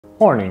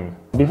Morning.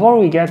 Before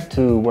we get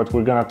to what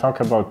we're gonna talk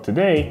about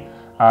today,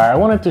 I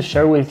wanted to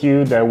share with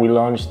you that we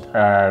launched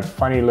a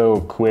funny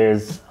little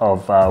quiz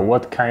of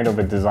what kind of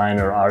a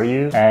designer are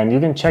you, and you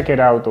can check it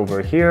out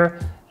over here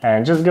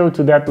and just go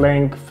to that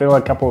link, fill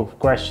a couple of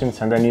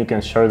questions, and then you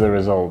can share the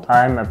result.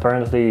 I'm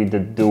apparently the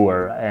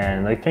doer,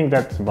 and I think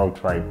that's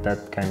about right.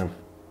 That kind of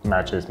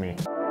matches me.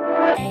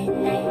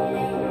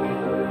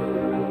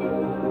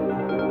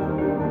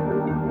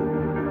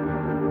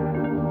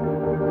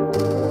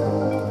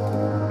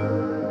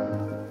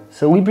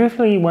 So we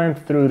briefly went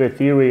through the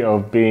theory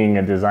of being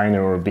a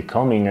designer or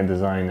becoming a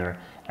designer,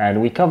 and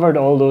we covered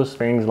all those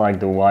things like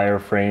the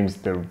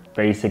wireframes, the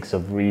basics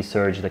of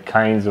research, the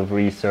kinds of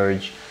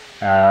research,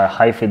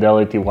 high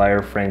fidelity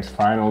wireframes,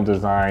 final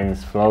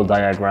designs, flow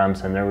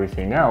diagrams, and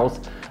everything else.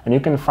 And you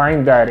can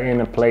find that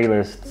in a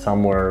playlist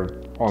somewhere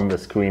on the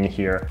screen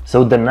here.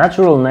 So the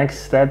natural next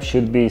step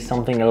should be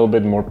something a little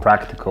bit more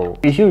practical.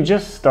 If you're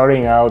just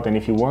starting out and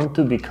if you want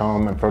to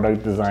become a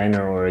product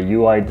designer or a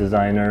UI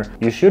designer,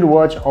 you should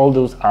watch all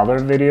those other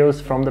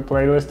videos from the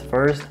playlist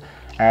first,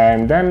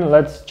 and then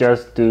let's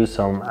just do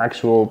some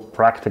actual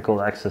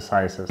practical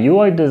exercises.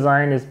 UI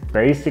design is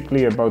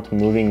basically about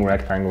moving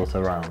rectangles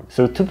around.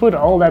 So to put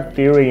all that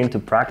theory into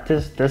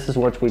practice, this is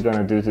what we're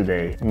gonna do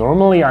today.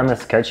 Normally I'm a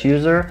Sketch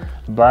user,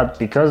 but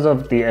because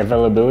of the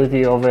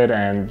availability of it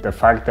and the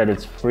fact that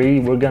it's free,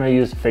 we're gonna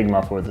use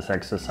Figma for this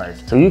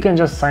exercise. So you can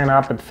just sign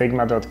up at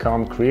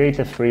figma.com, create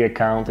a free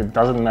account. It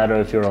doesn't matter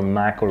if you're on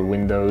Mac or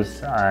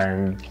Windows,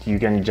 and you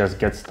can just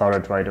get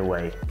started right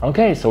away.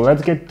 Okay, so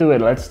let's get to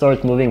it. Let's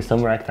start moving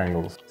some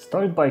rectangles.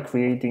 Start by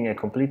creating a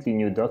completely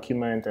new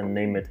document and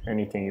name it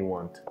anything you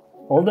want.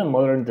 All the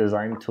modern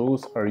design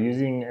tools are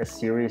using a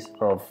series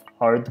of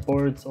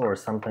artboards, or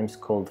sometimes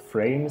called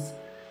frames,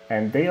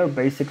 and they are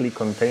basically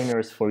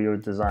containers for your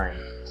design,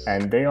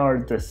 and they are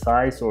the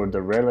size or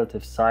the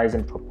relative size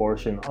and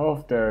proportion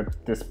of the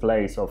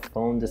displays, of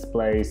phone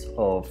displays,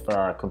 of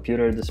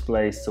computer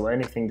displays, so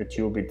anything that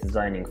you'll be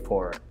designing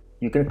for.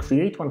 You can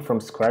create one from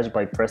scratch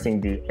by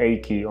pressing the A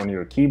key on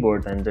your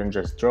keyboard and then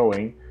just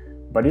drawing,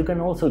 but you can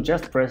also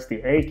just press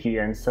the A key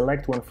and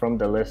select one from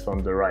the list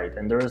on the right,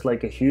 and there is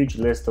like a huge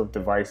list of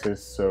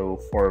devices, so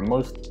for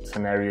most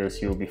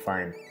scenarios you'll be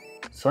fine.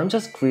 So I'm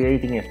just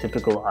creating a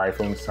typical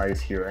iPhone size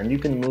here, and you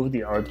can move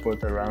the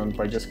artboard around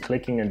by just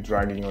clicking and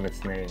dragging on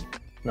its name.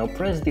 Now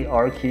press the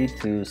R key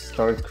to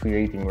start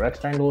creating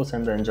rectangles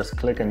and then just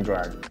click and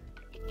drag.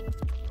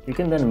 You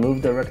can then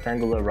move the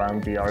rectangle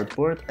around the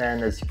artboard,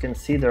 and as you can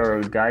see there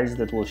are guides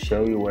that will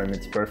show you when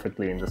it's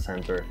perfectly in the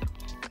center.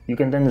 You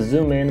can then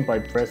zoom in by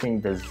pressing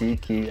the Z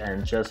key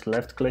and just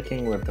left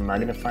clicking with the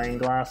magnifying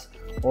glass,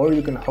 or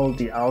you can hold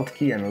the Alt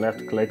key and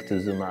left click to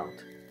zoom out.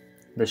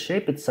 The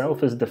shape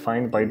itself is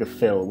defined by the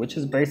fill, which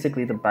is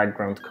basically the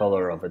background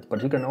color of it,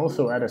 but you can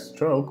also add a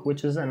stroke,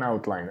 which is an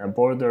outline, a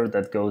border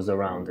that goes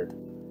around it.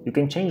 You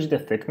can change the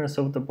thickness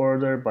of the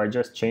border by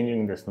just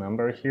changing this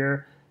number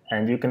here,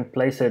 and you can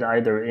place it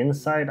either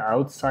inside,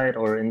 outside,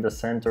 or in the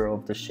center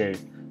of the shape.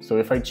 So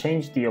if I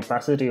change the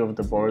opacity of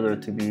the border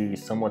to be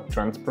somewhat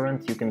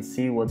transparent, you can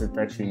see what it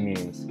actually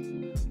means.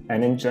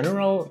 And in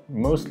general,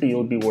 mostly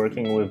you'll be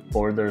working with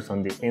borders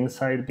on the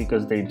inside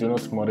because they do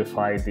not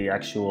modify the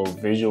actual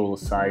visual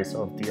size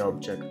of the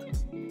object.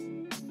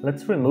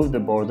 Let's remove the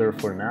border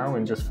for now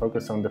and just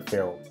focus on the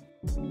fill.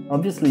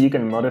 Obviously you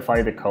can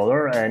modify the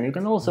color and you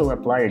can also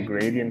apply a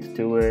gradient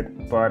to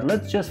it, but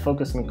let's just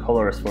focus on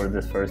colors for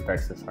this first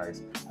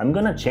exercise. I'm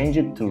gonna change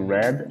it to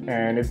red,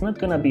 and it's not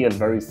gonna be a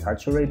very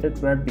saturated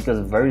red because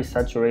very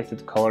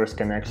saturated colors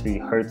can actually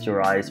hurt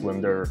your eyes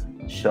when they're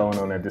shown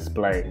on a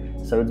display,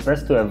 so it's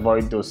best to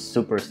avoid those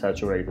super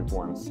saturated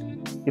ones.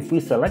 If we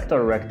select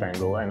our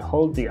rectangle and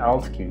hold the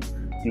Alt key,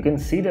 you can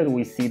see that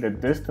we see the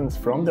distance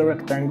from the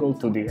rectangle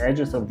to the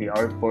edges of the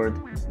artboard.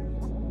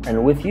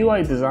 And with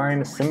UI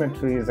design,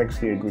 symmetry is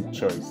actually a good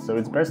choice, so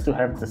it's best to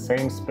have the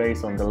same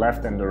space on the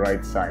left and the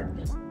right side.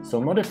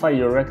 So modify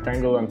your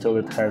rectangle until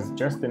it has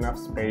just enough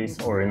space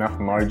or enough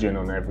margin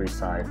on every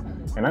side.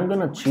 And I'm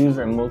gonna choose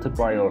a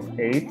multiplier of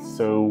 8,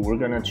 so we're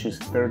gonna choose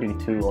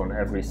 32 on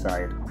every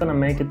side. I'm gonna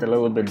make it a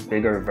little bit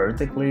bigger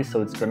vertically,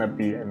 so it's gonna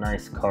be a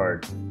nice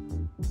card.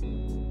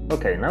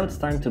 Okay, now it's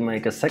time to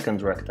make a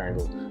second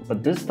rectangle,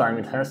 but this time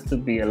it has to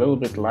be a little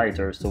bit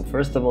lighter, so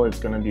first of all it's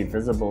gonna be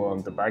visible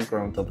on the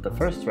background of the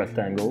first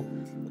rectangle,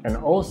 and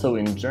also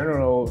in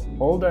general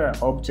all the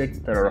objects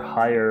that are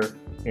higher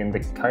in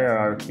the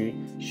hierarchy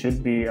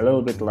should be a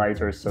little bit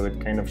lighter, so it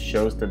kind of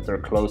shows that they're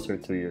closer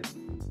to you.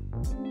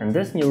 And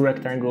this new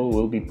rectangle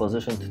will be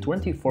positioned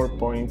 24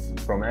 points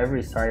from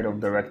every side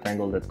of the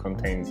rectangle that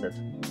contains it,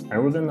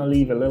 and we're gonna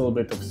leave a little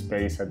bit of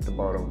space at the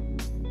bottom.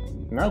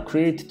 Now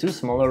create two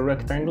smaller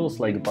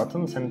rectangles like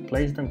buttons and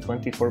place them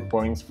 24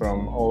 points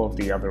from all of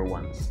the other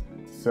ones.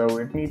 So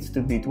it needs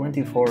to be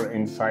 24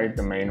 inside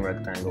the main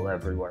rectangle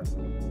everywhere.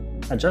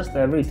 Adjust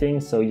everything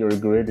so your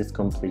grid is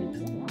complete.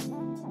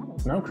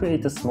 Now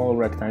create a small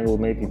rectangle,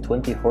 maybe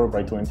 24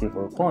 by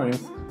 24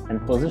 points,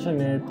 and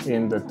position it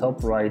in the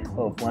top right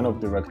of one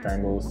of the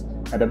rectangles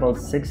at about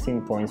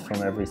 16 points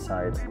from every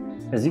side.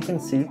 As you can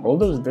see, all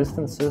those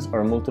distances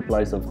are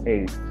multiplies of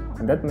 8,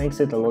 and that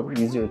makes it a lot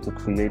easier to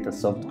create a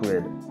soft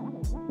grid.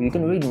 You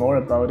can read more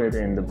about it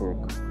in the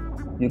book.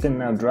 You can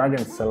now drag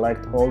and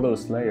select all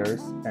those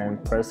layers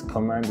and press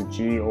Command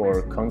G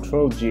or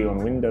Control G on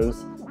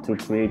Windows to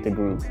create a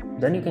group.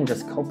 Then you can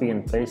just copy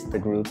and paste the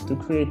group to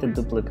create a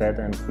duplicate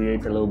and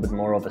create a little bit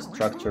more of a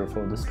structure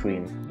for the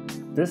screen.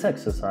 This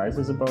exercise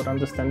is about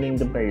understanding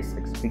the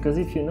basics, because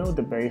if you know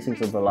the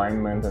basics of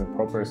alignment and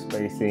proper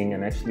spacing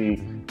and actually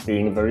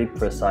being very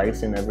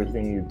precise in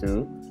everything you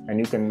do, and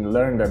you can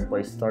learn that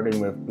by starting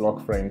with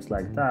block frames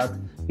like that,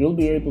 you'll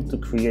be able to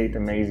create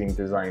amazing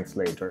designs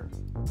later.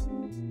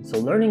 So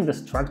learning the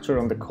structure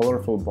on the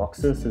colorful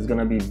boxes is going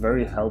to be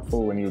very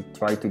helpful when you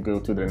try to go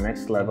to the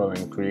next level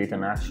and create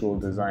an actual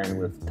design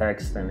with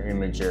text and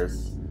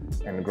images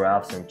and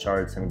graphs and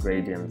charts and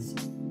gradients.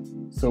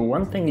 So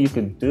one thing you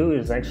could do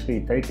is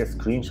actually take a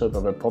screenshot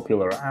of a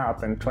popular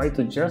app and try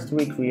to just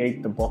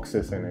recreate the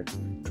boxes in it.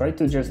 Try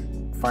to just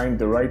find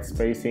the right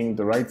spacing,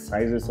 the right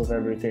sizes of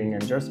everything,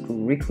 and just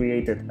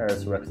recreate it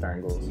as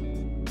rectangles.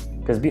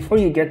 Because before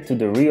you get to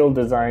the real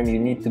design, you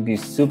need to be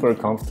super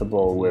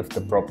comfortable with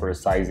the proper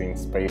sizing,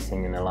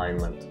 spacing, and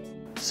alignment.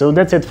 So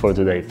that's it for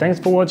today. Thanks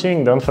for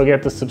watching. Don't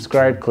forget to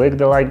subscribe, click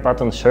the like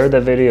button, share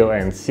the video,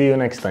 and see you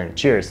next time.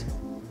 Cheers!